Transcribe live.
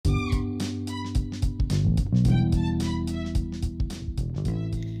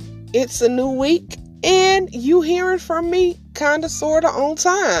It's a new week, and you hearing from me kind of sort of on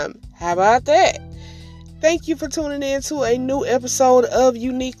time. How about that? Thank you for tuning in to a new episode of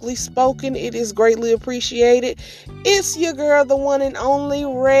Uniquely Spoken. It is greatly appreciated. It's your girl, the one and only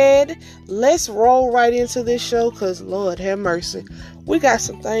Red. Let's roll right into this show because Lord have mercy. We got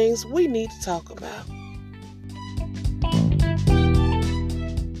some things we need to talk about.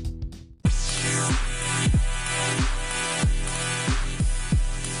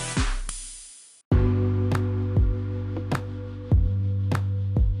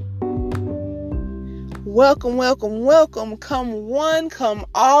 Welcome. Come one, come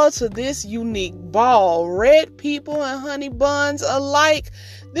all to this unique ball. Red people and honey buns alike.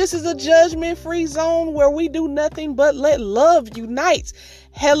 This is a judgment-free zone where we do nothing but let love unite.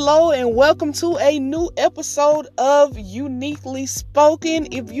 Hello and welcome to a new episode of Uniquely Spoken.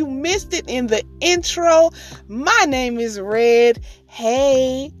 If you missed it in the intro, my name is Red.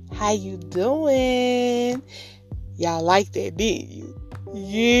 Hey, how you doing? Y'all like that, didn't you?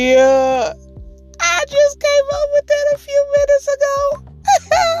 Yeah. I just came up with that a few minutes ago.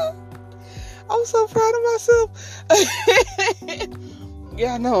 I'm so proud of myself.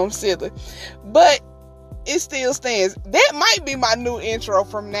 Yeah, I know I'm silly. But it still stands. That might be my new intro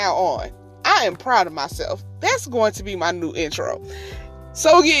from now on. I am proud of myself. That's going to be my new intro.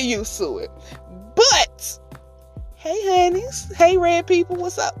 So get used to it. But, hey honeys. Hey red people.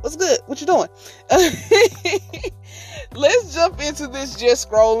 What's up? What's good? What you doing? Let's jump into this just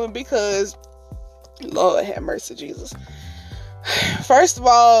scrolling because Lord have mercy, Jesus. First of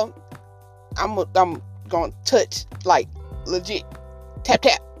all, I'm going to touch, like, legit. Tap,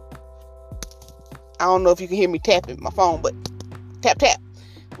 tap. I don't know if you can hear me tapping my phone, but tap, tap.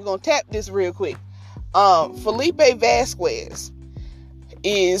 We're going to tap this real quick. Felipe Vasquez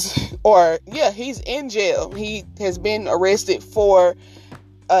he's in jail. He has been arrested for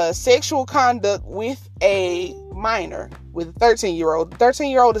sexual conduct with a minor, with a 13-year-old. The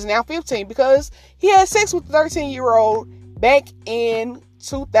 13-year-old is now 15 because he had sex with the 13-year-old back in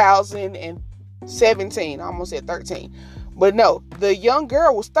 2017. I almost said 13. But no, the young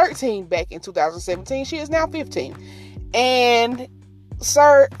girl was 13 back in 2017. She is now 15. And,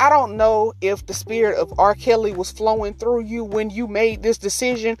 sir, I don't know if the spirit of R. Kelly was flowing through you when you made this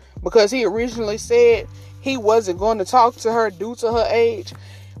decision, because he originally said he wasn't going to talk to her due to her age.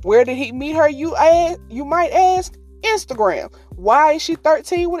 Where did he meet her, you might ask? Instagram. Why is she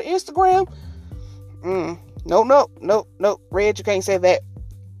 13 with an Instagram? No. Red, you can't say that.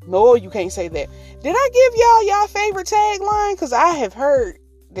 No, you can't say that. Did I give y'all favorite tagline? Because I have heard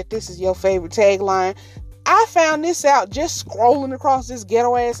that this is your favorite tagline. I found this out just scrolling across this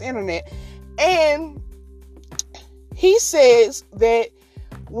ghetto ass internet. And he says that,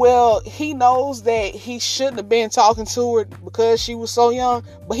 well, he knows that he shouldn't have been talking to her because she was so young,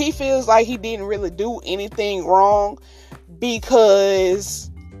 but he feels like he didn't really do anything wrong because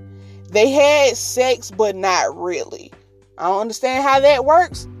they had sex, but not really. I don't understand how that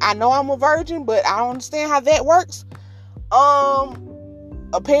works. I know I'm a virgin, but I don't understand how that works.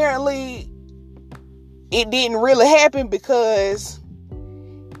 Apparently it didn't really happen because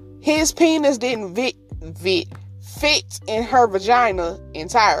his penis didn't fit in her vagina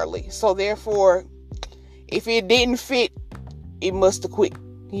entirely. So therefore, if it didn't fit, it must have quit.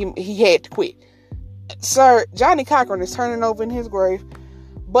 He had to quit. Sir, Johnny Cochran is turning over in his grave.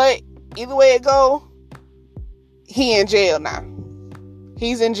 But either way it go, he in jail now.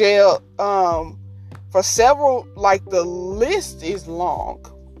 He's in jail for several, like, the list is long.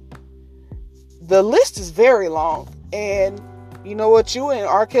 The list is very long. And you know what? You and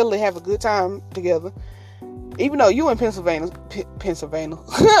R. Kelly have a good time together. Even though you in Pennsylvania.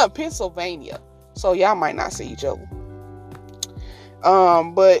 So y'all might not see each other.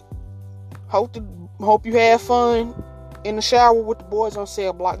 But hope you have fun in the shower with the boys on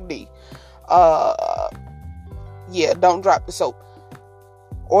Cell Block D. Yeah, don't drop the soap.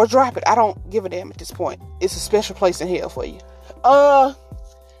 Or drop it. I don't give a damn at this point. It's a special place in hell for you.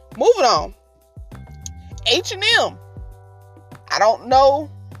 Moving on. H&M. I don't know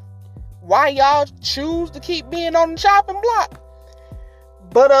why y'all choose to keep being on the chopping block.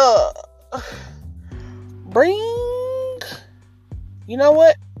 But, you know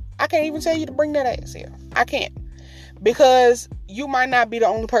what? I can't even tell you to bring that ass here. I can't. Because you might not be the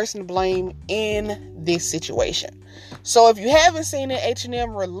only person to blame in this situation. So if you haven't seen it,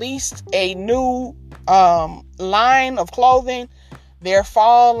 H&M released a new line of clothing. Their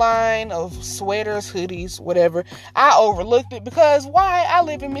fall line of sweaters, hoodies, whatever. I overlooked it because why? I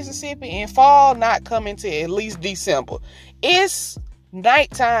live in Mississippi and fall not coming to at least December. It's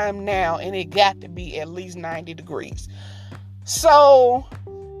nighttime now and it got to be at least 90 degrees. So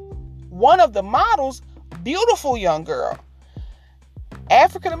One of the models, beautiful young girl,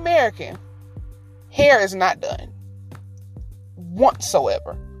 African American, hair is not done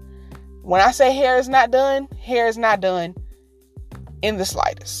whatsoever. When I say hair is not done in the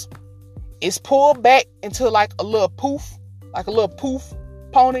slightest. It's pulled back into like a little poof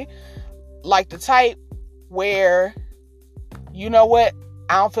pony, like the type where, you know what,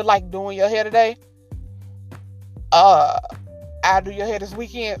 I don't feel like doing your hair today. I'll do your hair this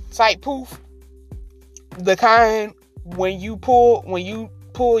weekend type poof. The kind when you pull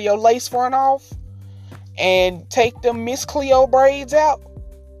your lace front off and take them Miss Cleo braids out,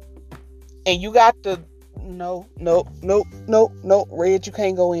 and you got the no, Red, you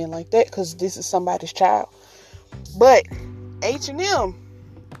can't go in like that because this is somebody's child. But H&M,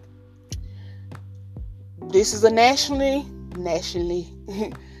 this is a nationally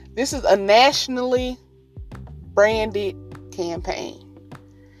this is a nationally branded campaign,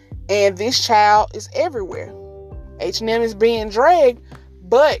 and this child is everywhere. H&M is being dragged,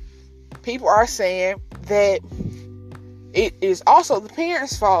 but people are saying that it is also the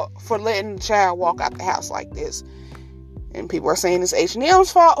parents' fault for letting the child walk out the house like this. And people are saying it's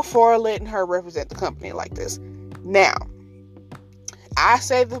H&M's fault for letting her represent the company like this. Now, I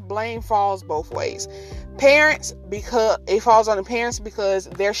say the blame falls both ways. Parents, because it falls on the parents because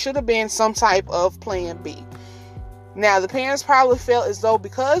there should have been some type of plan B. Now, the parents probably felt as though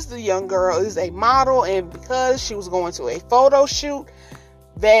because the young girl is a model and because she was going to a photo shoot,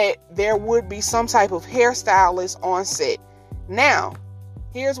 that there would be some type of hairstylist on set. Now,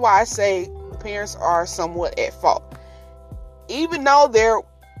 here's why I say the parents are somewhat at fault. Even though there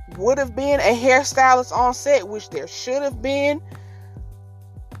would have been a hairstylist on set, which there should have been,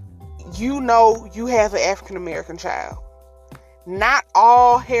 you know you have an African American child. Not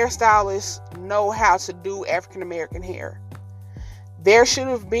all hairstylists know how to do African American hair. There should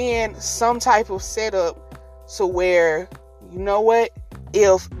have been some type of setup to where, you know what,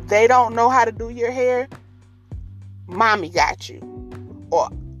 if they don't know how to do your hair, mommy got you or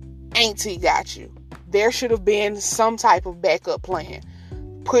auntie got you. There should have been some type of backup plan.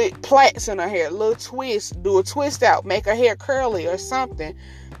 Put plaits in her hair, little twist, do a twist out, make her hair curly or something.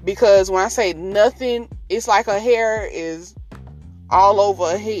 Because when I say nothing, it's like her hair is all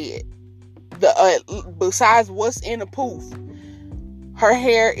over her head. Besides what's in the poof, her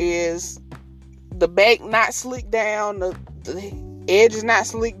hair is the back not slicked down, the edge is not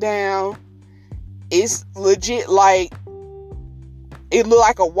slicked down. It's legit like it look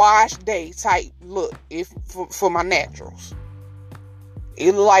like a wash day type look for my naturals.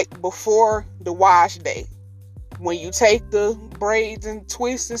 It look like before the wash day. When you take the braids and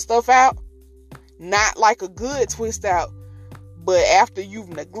twists and stuff out, not like a good twist out, but after you've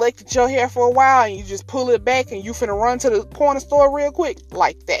neglected your hair for a while and you just pull it back and you finna run to the corner store real quick,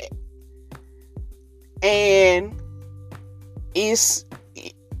 like that. And it's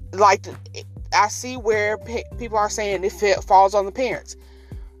like, I see where people are saying it falls on the parents.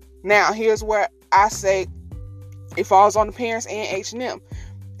 Now, here's where I say it falls on the parents and H&M.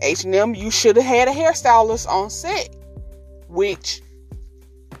 H&M, you should have had a hairstylist on set, which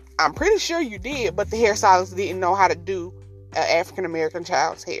I'm pretty sure you did, but the hairstylist didn't know how to do an African American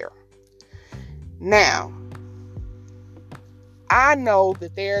child's hair. Now, I know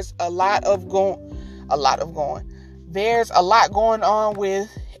that there's a lot going on with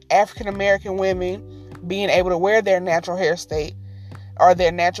African American women being able to wear their natural hair state or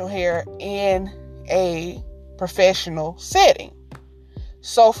their natural hair in a professional setting.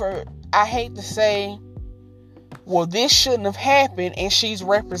 So I hate to say, well, this shouldn't have happened and she's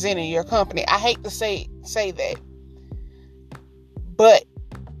representing your company. I hate to say that. But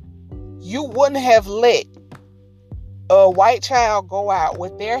you wouldn't have let a white child go out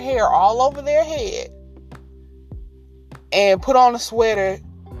with their hair all over their head and put on a sweater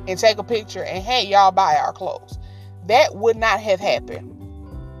and take a picture and, hey, y'all buy our clothes. That would not have happened.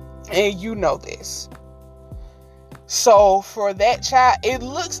 And you know this. So for that child, it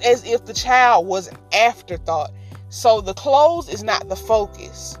looks as if the child was an afterthought. So the clothes is not the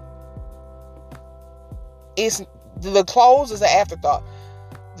focus. The clothes is an afterthought.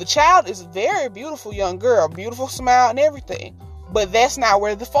 The child is a very beautiful young girl, beautiful smile and everything. But that's not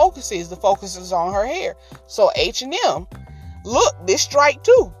where the focus is. The focus is on her hair. So H&M, look, this strike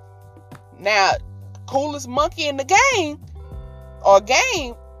too. Now, coolest monkey in the game,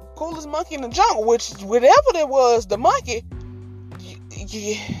 coolest monkey in the jungle, which whatever it was, the monkey,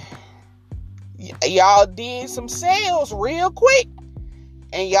 y'all did some sales real quick,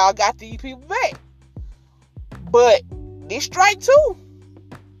 and y'all got these people back. But this strike too.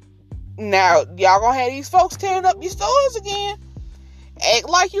 Now, y'all gonna have these folks tearing up your stores again. Act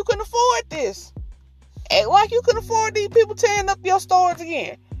like you can afford this. Act like you can afford these people tearing up your stores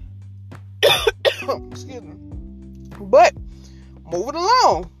again. Excuse me. But moving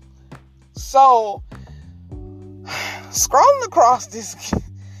along. So scrolling across this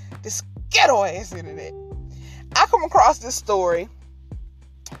ghetto ass internet, I come across this story,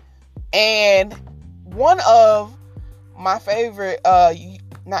 and one of my favorite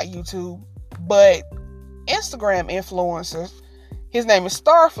not YouTube but Instagram influencers, his name is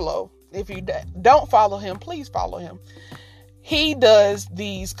Starflow. If you don't follow him, please follow him. He does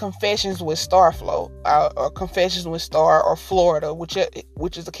these confessions with Starflow, or confessions with Star, or Florida, which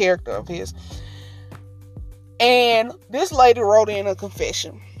is a character of his. And this lady wrote in a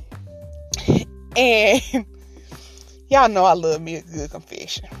confession, and y'all know I love me a good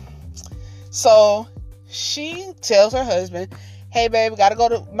confession. So she tells her husband, "Hey, baby, gotta go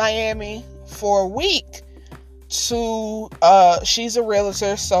to Miami for a week to she's a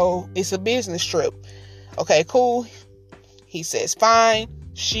realtor, so it's a business trip." Okay, cool. He says fine.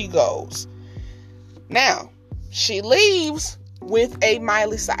 She goes. Now she leaves with a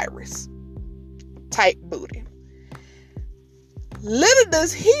Miley Cyrus type booty. Little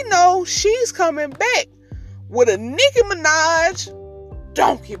does he know she's coming back with a Nicki Minaj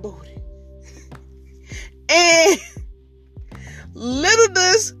donkey booty. And little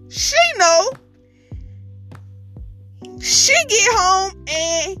does she know, she get home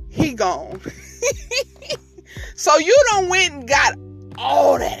and he gone. So you done went and got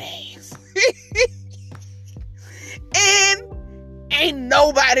all that ass. And ain't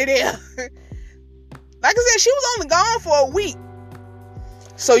nobody there. Like I said, she was only gone for a week.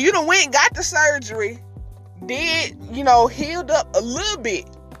 So you done went and got the surgery, healed up a little bit.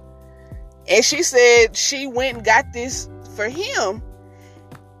 And she said she went and got this for him.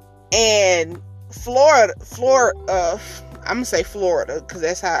 And Florida, I'm gonna say Florida because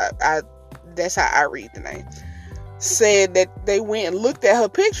that's how I read the name. Said that they went and looked at her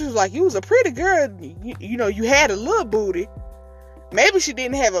pictures, like, you was a pretty girl, you had a little booty. Maybe she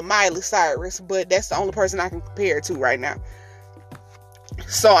didn't have a Miley Cyrus, but that's the only person I can compare it to right now.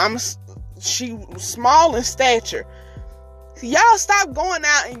 So she was small in stature. Y'all stop going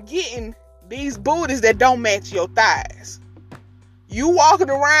out and getting these booties that don't match your thighs. You walking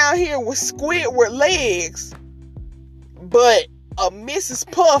around here with Squidward legs, but a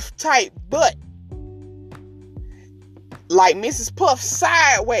Mrs. Puff type butt. Like Mrs. Puff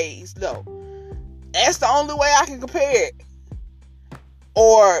sideways, though. That's the only way I can compare it.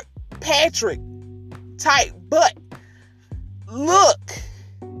 Or Patrick type butt. Look,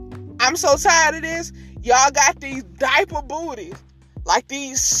 I'm so tired of this. Y'all got these diaper booties. Like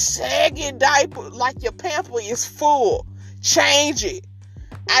these saggy diaper, like your pamper is full. Change it.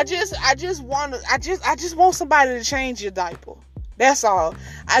 I just want somebody to change your diaper. That's all.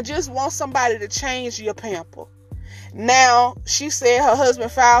 I just want somebody to change your pamper. Now, she said her husband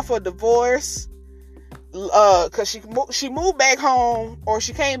filed for divorce because she moved back home, or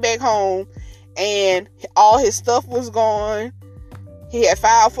she came back home, and all his stuff was gone. He had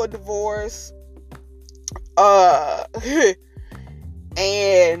filed for divorce.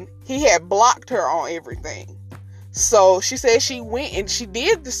 And he had blocked her on everything. So she said she went and she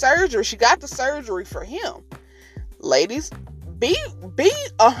did the surgery. She got the surgery for him. Ladies, be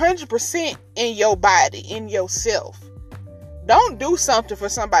 100% in your body, in yourself. Don't do something for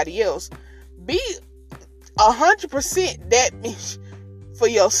somebody else. Be 100% that bitch for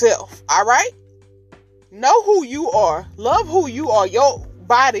yourself. All right? Know who you are. Love who you are. Your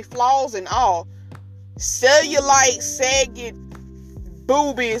body, flaws and all. Cellulite, sagging,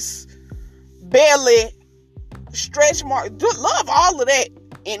 boobies, belly, stretch mark. Love all of that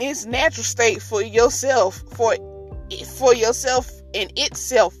in its natural state for yourself, for yourself and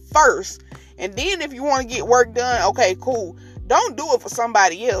itself first. And then if you want to get work done, okay, cool. Don't do it for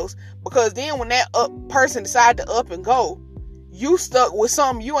somebody else, because then when that person decide to up and go, you stuck with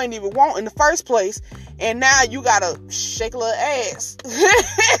something you ain't even want in the first place, and now you gotta shake a little ass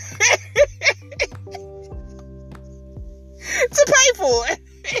to pay for it.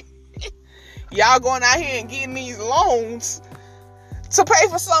 Y'all going out here and getting these loans to pay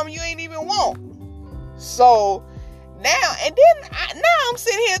for something you ain't even want. So now, and then I'm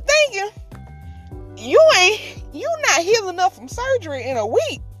sitting here thinking, you not healing up from surgery in a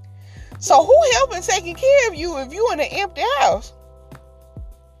week. So who helping taking care of you if you in an empty house?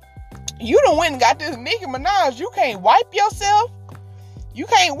 You done went and got this Nicki Minaj. You can't wipe yourself. You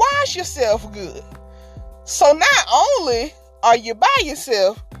can't wash yourself good. So not only are you by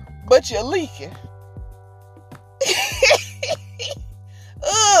yourself, but you're leaking.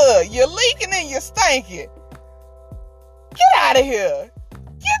 You're leaking and you're stinking. Get out of here.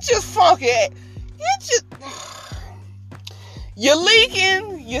 Get your funky ass. You're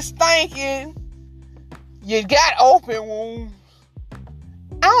leaking. You're stinking. You got open wounds.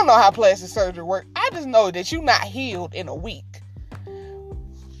 I don't know how plastic surgery works. I just know that you're not healed in a week.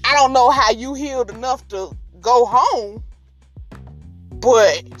 I don't know how you healed enough to go home.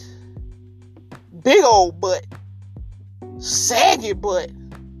 But big old butt. Saggy butt.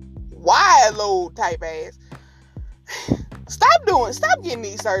 Wide load type ass. Stop getting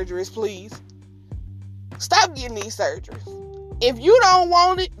these surgeries, please. Stop getting these surgeries. If you don't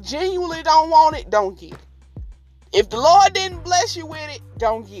want it, genuinely don't want it, don't get it. If the Lord didn't bless you with it,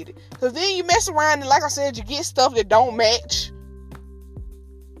 don't get it. Because then you mess around and, like I said, you get stuff that don't match.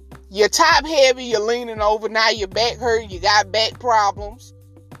 You're top heavy, you're leaning over, now your back hurt, you got back problems.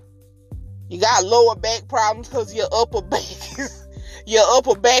 You got lower back problems because your upper back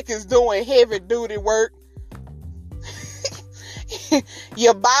is doing heavy duty work.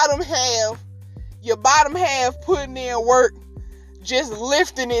 Your bottom half putting in work, just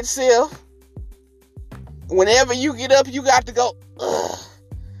lifting itself. Whenever you get up, you got to go,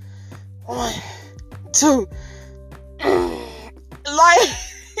 1, 2, like,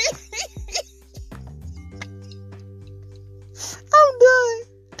 I'm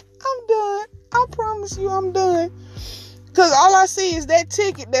done. I promise you I'm done. Because all I see is that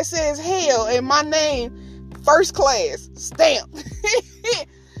ticket that says hell and my name, first class, stamped.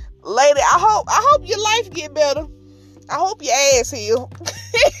 Lady, I hope your life get better. I hope your ass heal.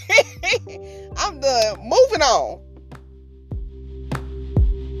 I'm done. Moving on.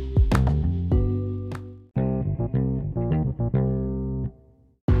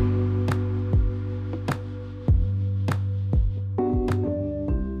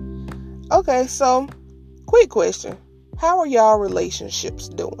 Okay, so quick question. How are y'all relationships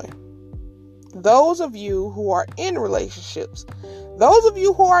doing? Those of you who are in relationships, those of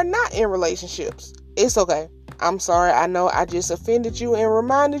you who are not in relationships, it's okay. I'm sorry. I know I just offended you and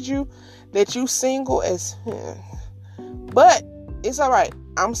reminded you that you single as, but it's all right.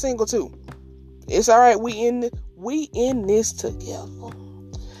 I'm single too. It's all right. We in this together.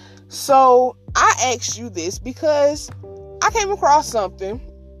 So I asked you this because I came across something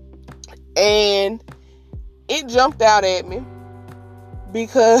and it jumped out at me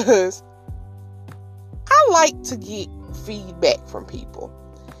because I like to get feedback from people.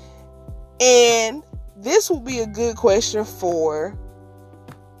 And this will be a good question for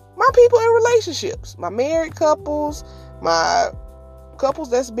my people in relationships, my married couples, my couples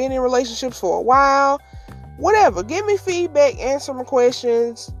that's been in relationships for a while, whatever. Give me feedback, answer my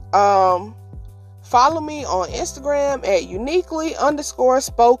questions. Follow me on Instagram at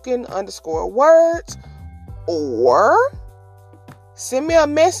uniquely_spoken_words, or send me a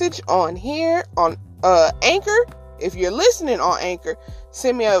message on here on Anchor. If you're listening on Anchor,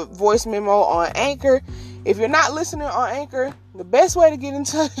 send me a voice memo on Anchor. If you're not listening on Anchor, the best way to get in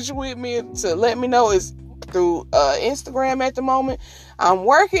touch with me to let me know is through Instagram at the moment. I'm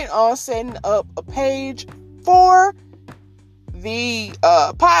working on setting up a page for the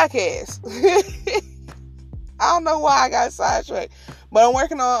podcast. I don't know why I got sidetracked, but I'm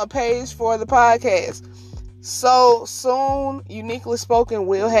working on a page for the podcast. So soon, Uniquely Spoken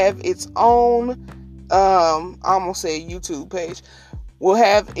will have its own, I almost said YouTube page, will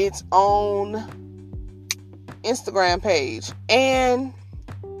have its own Instagram page, and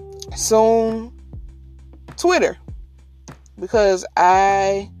soon Twitter, because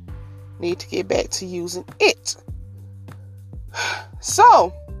I need to get back to using it.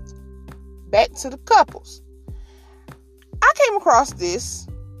 So, back to the couples. I came across this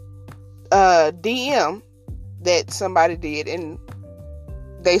DM that somebody did, and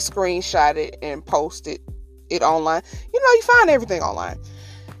they screenshot it and posted it online. You know, you find everything online.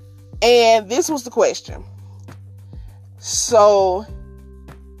 And this was the question. So,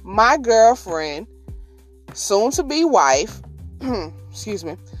 my girlfriend, soon-to-be wife,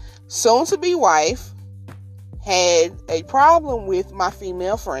 soon-to-be wife, had a problem with my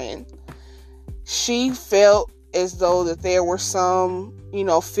female friend. She felt as though that there were some,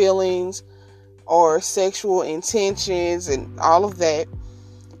 feelings or sexual intentions and all of that.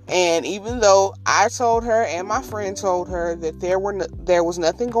 And even though I told her and my friend told her that there was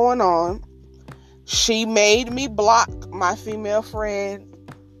nothing going on, she made me block my female friend.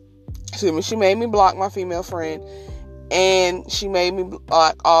 She made me block my female friend, and she made me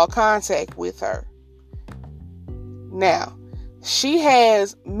block all contact with her. Now, she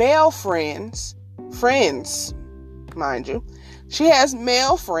has male friends, mind you. She has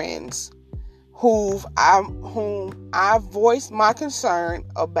male friends whom I voiced my concern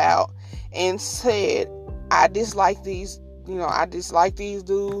about and said I dislike these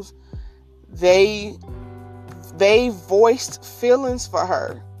dudes. They voiced feelings for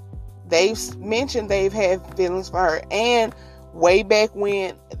her. They've mentioned they've had feelings for her, and way back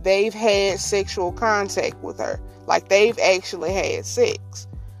when they've had sexual contact with her. Like, they've actually had sex.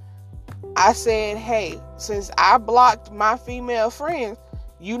 I said, hey, since I blocked my female friends,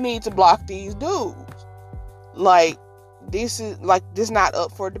 you need to block these dudes. Like, this not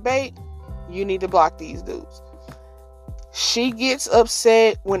up for debate. You need to block these dudes. She gets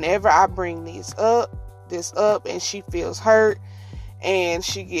upset whenever I bring this up, and she feels hurt, and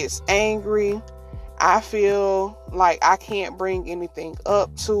she gets angry. I feel like I can't bring anything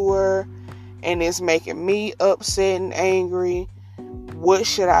up to her, and it's making me upset and angry. What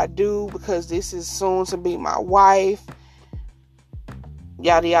should I do? Because this is soon to be my wife.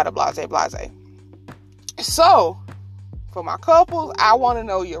 Yada yada, blase blase. So, for my couples, I want to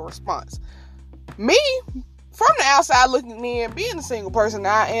know your response. Me, from the outside looking in, being a single person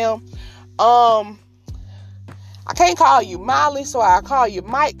I am, I can't call you Molly, so I call you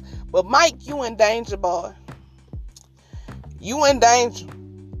Mike. But Mike, you in danger, boy. You in danger.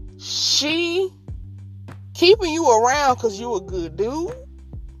 She keeping you around because you a good dude.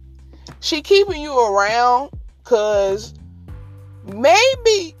 She keeping you around because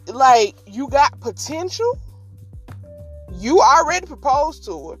maybe, like, you got potential. You already proposed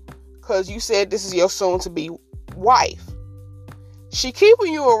to her because you said this is your soon-to-be wife. She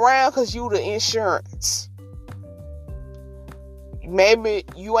keeping you around because you the insurance. Maybe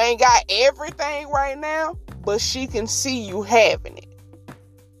you ain't got everything right now, but she can see you having it.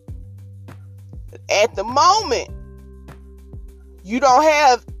 At the moment, you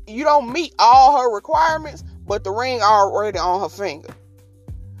don't meet all her requirements, but the ring already on her finger.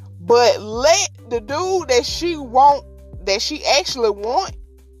 But let the dude that she actually want,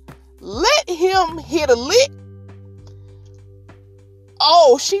 let him hit a lick.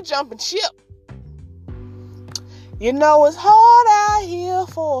 Oh, she jumping ship. You know, it's hard out here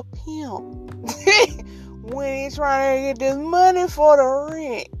for a pimp when he's trying to get this money for the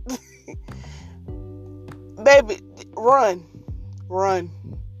rent. Baby, run,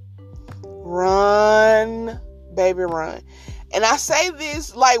 baby, run. And I say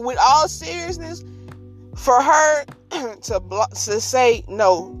this, like, with all seriousness, for her to say,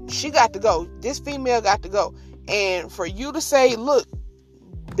 no, she got to go. This female got to go. And for you to say, look,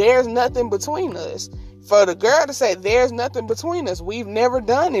 there's nothing between us. For the girl to say, there's nothing between us. We've never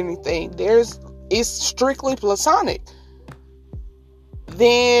done anything. It's strictly platonic.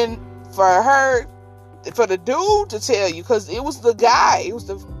 Then for the dude to tell you, because it was the guy, it was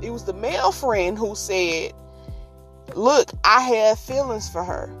the male friend who said, look, I have feelings for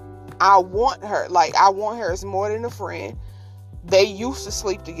her. I want her. Like, I want her as more than a friend. They used to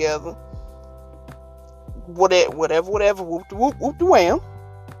sleep together. Whatever, whoop the wham.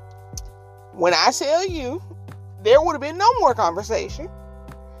 When I tell you, there would have been no more conversation.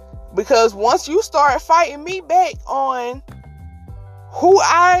 Because once you start fighting me back on who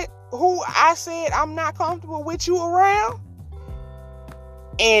I said I'm not comfortable with you around,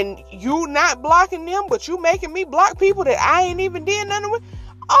 and you not blocking them, but you making me block people that I ain't even did nothing with,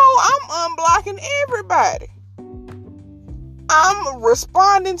 oh, I'm unblocking everybody. I'm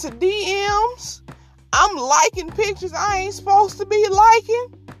responding to DMs. I'm liking pictures I ain't supposed to be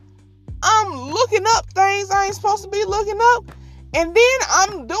liking. I'm looking up things I ain't supposed to be looking up. And then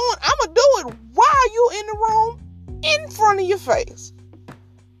I'ma do it while you in the room, in front of your face.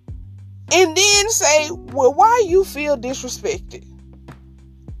 And then say, well, why you feel disrespected?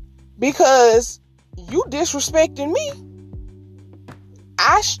 Because you disrespecting me.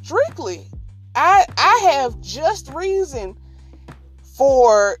 I have just reason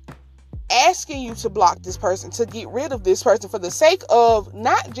for asking you to block this person, to get rid of this person, for the sake of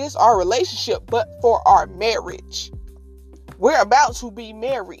not just our relationship, but for our marriage. We're about to be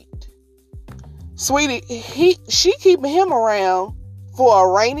married. Sweetie, she keeping him around for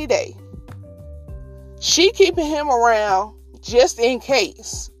a rainy day. She keeping him around just in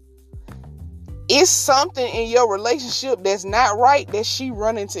case it's something in your relationship that's not right that she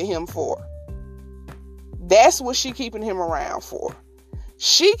running to him for. That's what she keeping him around for.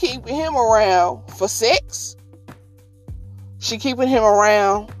 She keeping him around for sex. She keeping him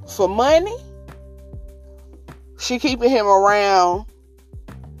around for money. She keeping him around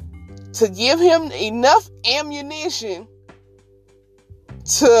to give him enough ammunition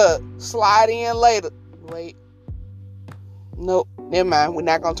to slide in later. Wait. Nope. Never mind. We're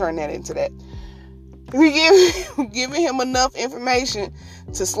not going to turn that into that. We giving him enough information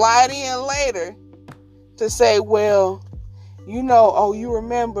to slide in later to say, well, you know, oh, you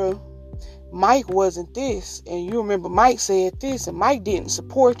remember Mike wasn't this, and you remember Mike said this, and Mike didn't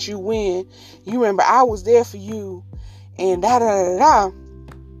support you when you remember I was there for you, and da da da da.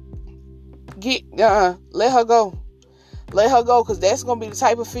 Let her go. Let her go, because that's gonna be the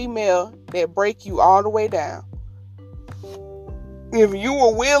type of female that break you all the way down. If you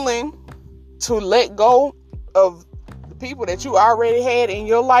were willing to let go of the people that you already had in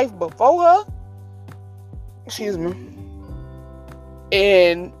your life before her, excuse me,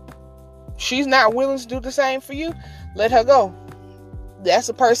 and she's not willing to do the same for you, let her go. That's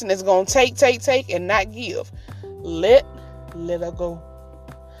a person that's going to take, and not give. Let her go.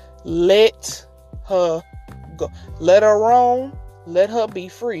 Let her go. Let her roam. Let her be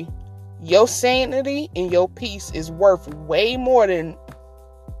free. Your sanity and your peace is worth way more than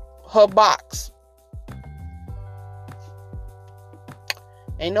her box.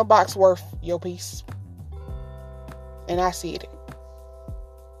 Ain't no box worth your peace. And I see it.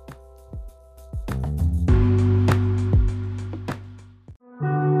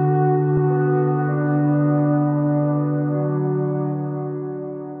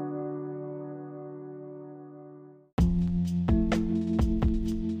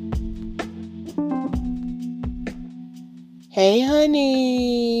 Hey,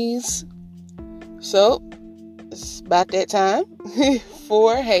 honeys. So, it's about that time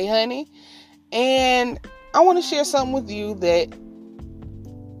for Hey, Honey. And I want to share something with you that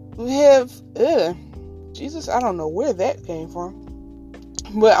we have, Jesus, I don't know where that came from.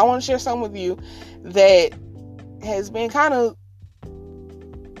 But I want to share something with you that has been kind of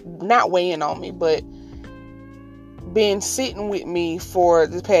not weighing on me, but been sitting with me for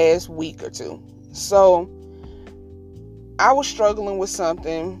the past week or two. So, I was struggling with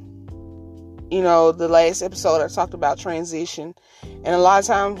something. You know, the last episode I talked about transition. And a lot of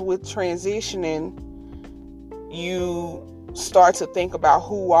times with transitioning, you start to think about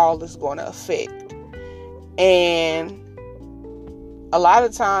who all is going to affect. And a lot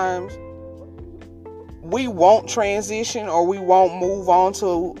of times we won't transition, or we won't move on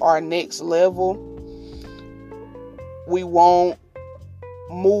to our next level. We won't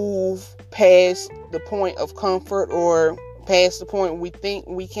move past the point of comfort, or past the point we think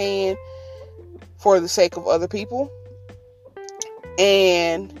we can, for the sake of other people.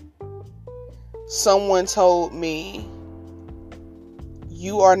 And someone told me,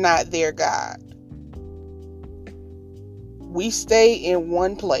 you are not their God. We stay in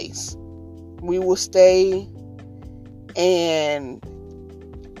one place. We will stay and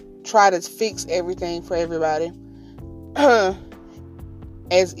try to fix everything for everybody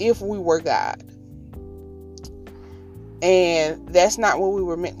as if we were God. And that's not what we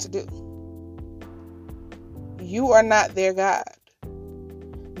were meant to do. You are not their God.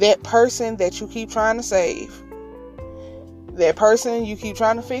 That person that you keep trying to save, that person you keep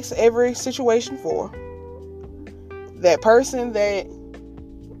trying to fix every situation for, that person that,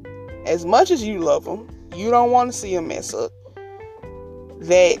 as much as you love them, you don't want to see them mess up,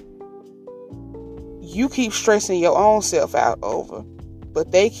 that you keep stressing your own self out over,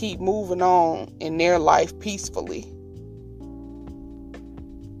 but they keep moving on in their life peacefully.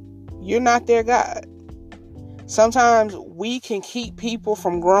 You're not their God. Sometimes we can keep people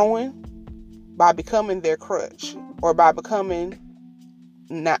from growing by becoming their crutch, or by becoming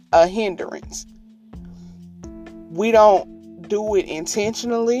not a hindrance. We don't do it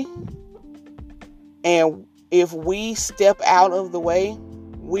intentionally. And if we step out of the way,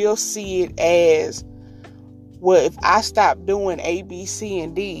 we'll see it as, well, if I stop doing A, B, C,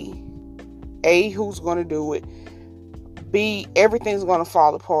 and D, A, who's going to do it? B, everything's going to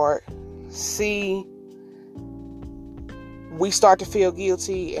fall apart. C, we start to feel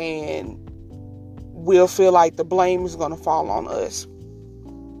guilty, and we'll feel like the blame is going to fall on us.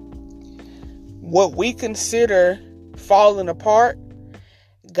 What we consider falling apart,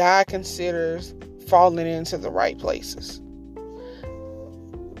 God considers falling into the right places.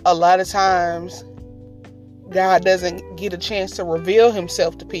 A lot of times, God doesn't get a chance to reveal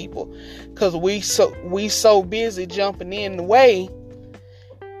himself to people because we so busy jumping in the way,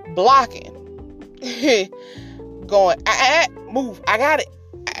 blocking, going, move, I got it,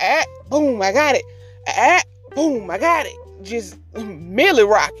 boom, I got it, boom, I got it, just merely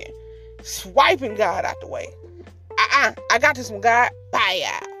rocking, swiping God out the way. I got this one, God, bye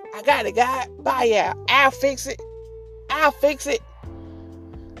out. I got it, God, bye out. I'll fix it.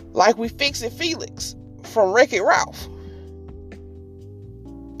 Like we fixed Felix from Wreck-It Ralph.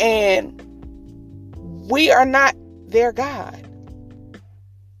 And we are not their God.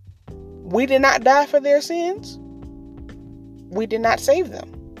 We did not die for their sins. We did not save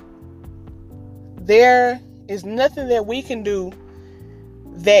them. There is nothing that we can do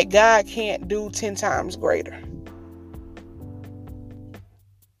that God can't do 10 times greater.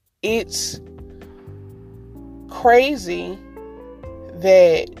 It's crazy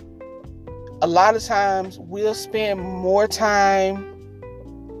that a lot of times we'll spend more time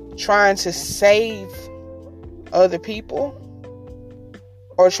trying to save other people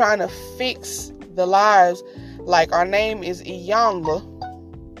or trying to fix the lives. Like, our name is Iyanla.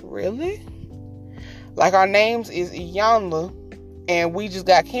 Really? Like, our names is Iyanla, and we just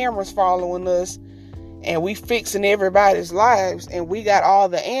got cameras following us, and we fixing everybody's lives, and we got all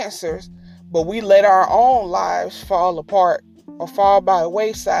the answers, but we let our own lives fall apart or fall by the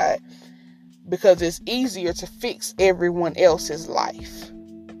wayside because it's easier to fix everyone else's life.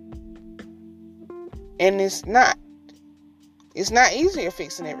 And it's not. It's not easier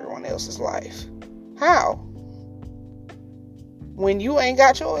fixing everyone else's life. How? When you ain't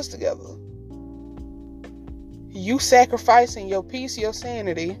got yours together. You sacrificing your peace, your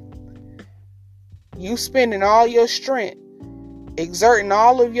sanity. You spending all your strength, exerting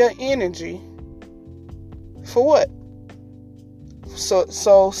all of your energy. For what?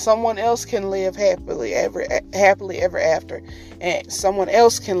 So someone else can live happily ever after, and someone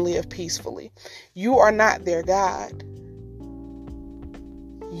else can live peacefully. You are not their God.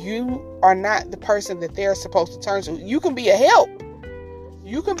 You are not the person that they're supposed to turn to. You can be a help.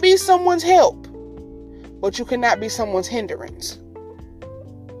 You can be someone's help, but you cannot be someone's hindrance.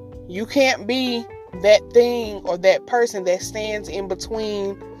 You can't be that thing or that person that stands in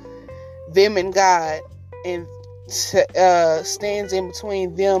between them and God and stands in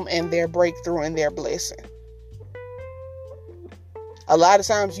between them and their breakthrough and their blessing. A lot of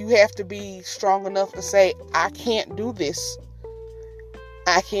times you have to be strong enough to say, I can't do this.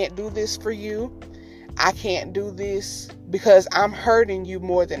 I can't do this for you. I can't do this because I'm hurting you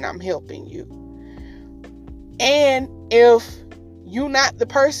more than I'm helping you. And if you're not the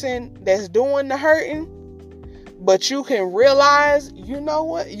person that's doing the hurting, but you can realize, you know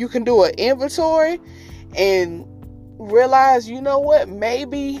what, you can do an inventory and realize, you know what,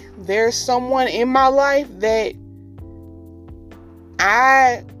 maybe there's someone in my life that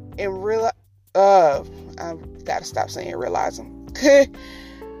I am I've got to stop saying realizing.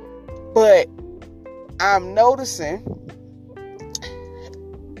 But I'm noticing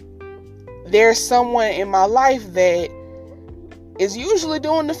there's someone in my life that is usually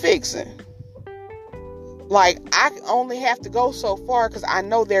doing the fixing. Like, I only have to go so far because I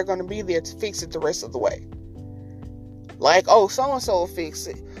know they're going to be there to fix it the rest of the way. Like, oh, so-and-so will fix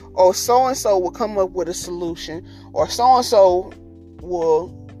it. Or so-and-so will come up with a solution. Or so-and-so will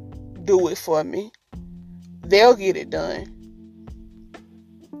do it for me. They'll get it done.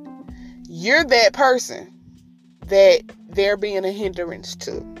 You're that person that they're being a hindrance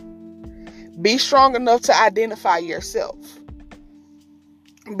to. Be strong enough to identify yourself.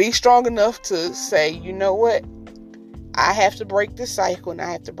 Be strong enough to say, you know what? I have to break this cycle and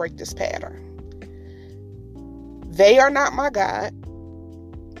I have to break this pattern. They are not my God.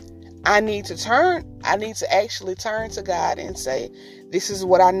 I need to actually turn to God and say, this is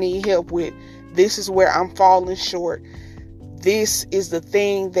what I need help with. This is where I'm falling short. This is the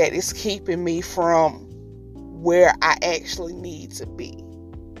thing that is keeping me from where I actually need to be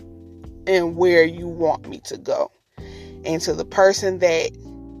and where you want me to go. And to the person that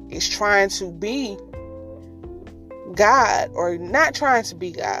is trying to be God or not trying to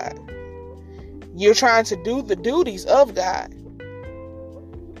be God, you're trying to do the duties of God.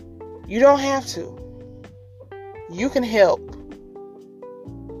 You don't have to. You can help.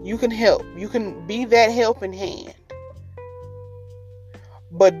 You can help. You can be that helping hand.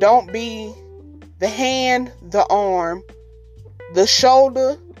 But don't be the hand, the arm, the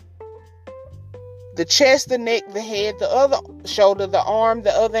shoulder, the chest, the neck, the head, the other shoulder, the arm,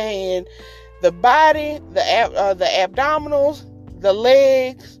 the other hand, the body, the abdominals, the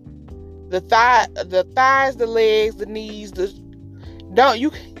legs, the thighs, the legs, the knees.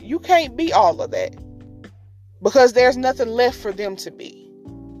 You can't be all of that because there's nothing left for them to be.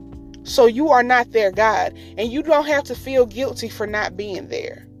 So you are not their God, and you don't have to feel guilty for not being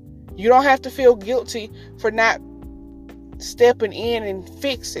there. You don't have to feel guilty for not stepping in and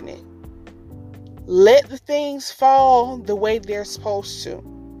fixing it. Let the things fall the way they're supposed to.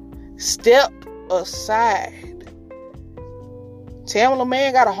 Step aside. Tamela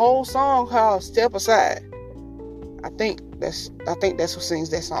Mann got a whole song called "Step Aside." I think that's who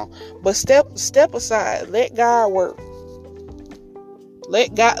sings that song. But step aside. Let God work.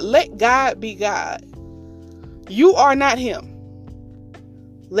 Let God be God. You are not him.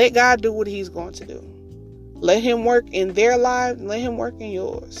 Let God do what he's going to do. Let him work in their lives. Let him work in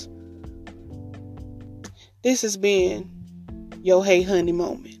yours. This has been your Hey Honey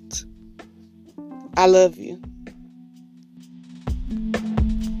moment. I love you.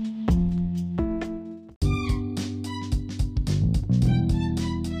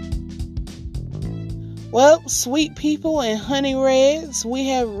 Well, sweet people and honey reds, we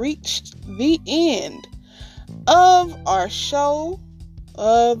have reached the end of our show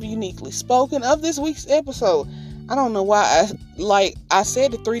of Uniquely Spoken, of this week's episode. I don't know why I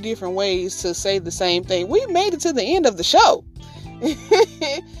said it 3 different ways to say the same thing. We made it to the end of the show.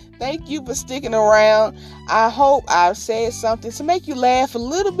 Thank you for sticking around. I hope I've said something to make you laugh a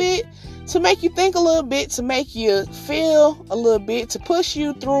little bit, to make you think a little bit, to make you feel a little bit, to push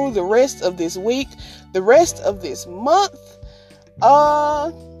you through the rest of this week, the rest of this month.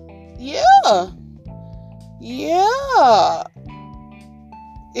 Yeah.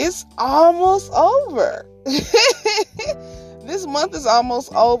 It's almost over. This month is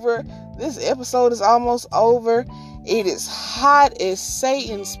almost over. This episode is almost over. It is hot as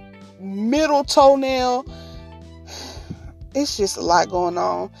Satan's middle toenail. It's just a lot going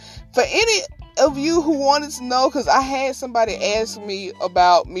on. For any of you who wanted to know, because I had somebody ask me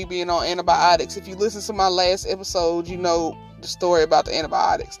about me being on antibiotics. If you listen to my last episode, you know the story about the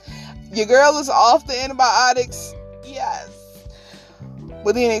antibiotics. Your girl is off the antibiotics. Yes.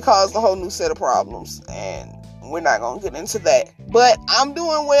 But then it caused a whole new set of problems. And we're not going to get into that. But I'm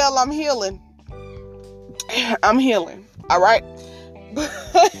doing well. I'm healing. All right.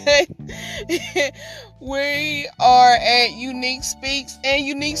 We are at Unique Speaks. And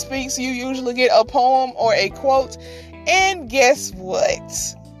Unique Speaks, you usually get a poem or a quote. And guess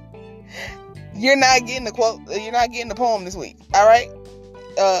what? You're not getting the quote. You're not getting the poem this week. All right.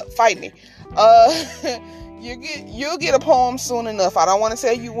 Fight me. You'll get a poem soon enough. I don't want to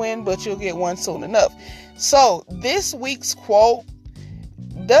tell you when, but you'll get one soon enough. So this week's quote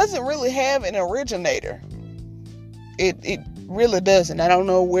doesn't really have an originator. It really doesn't. I don't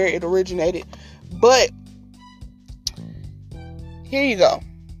know where it originated, but here you go.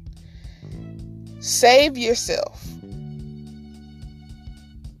 Save yourself.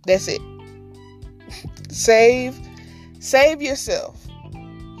 That's it. Save yourself.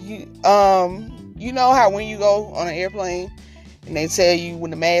 You know how when you go on an airplane and they tell you when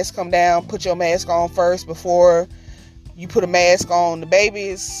the mask come down, put your mask on first before you put a mask on the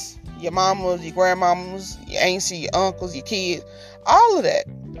babies, your mamas, your grandmamas, your aunts, your uncles, your kids, all of that.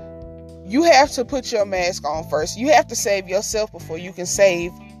 You have to put your mask on first. You have to save yourself before you can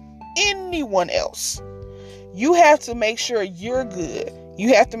save anyone else. You have to make sure you're good.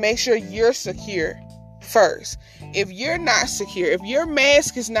 You have to make sure you're secure first. If you're not secure, if your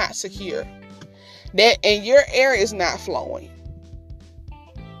mask is not secure, and your air is not flowing,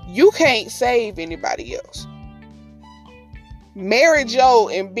 you can't save anybody else. Mary Jo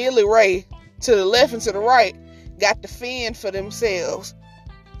and Billy Ray, to the left and to the right, got to fend for themselves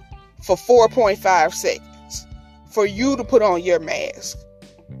for 4.5 seconds for you to put on your mask.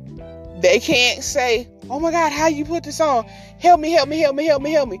 They can't say, oh my God, how you put this on? Help me.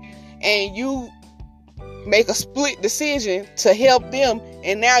 And you make a split decision to help them,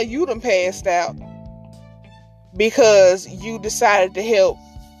 and now you done passed out because you decided to help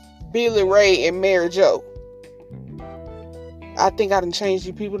Billy Ray and Mary Jo. I think I done changed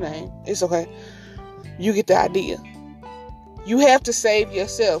you people's name. It's okay. You get the idea. You have to save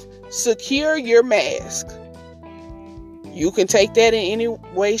yourself. Secure your mask. You can take that in any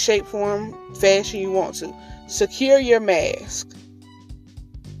way, shape, form, fashion you want to. Secure your mask.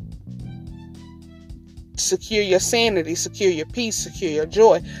 Secure your sanity, secure your peace, secure your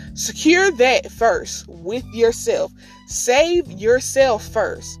joy. Secure that first with yourself. Save yourself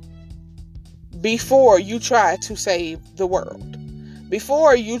first before you try to save the world.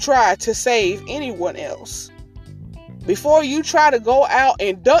 Before you try to save anyone else. Before you try to go out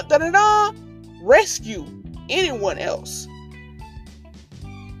and rescue anyone else.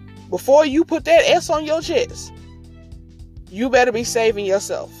 Before you put that S on your chest, you better be saving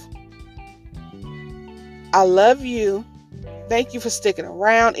yourself. I love you. Thank you for sticking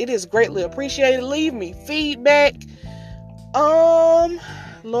around. It is greatly appreciated. Leave me feedback.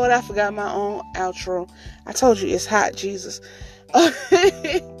 Lord, I forgot my own outro. I told you it's hot, Jesus. But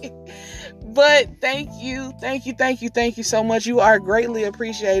thank you so much. You are greatly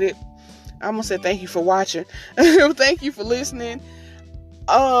appreciated. I'm gonna say thank you for watching. Thank you for listening.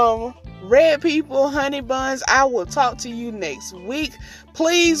 Red people, honey buns, I will talk to you next week.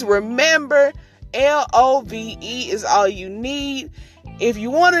 Please remember, LOVE is all you need. If you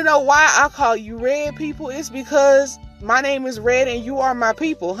want to know why I call you red people, it's because my name is Red and you are my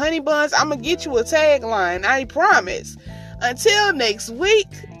people. Honey buns, I'm gonna get you a tagline, I promise. Until next week,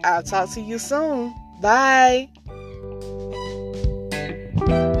 I'll talk to you soon. Bye.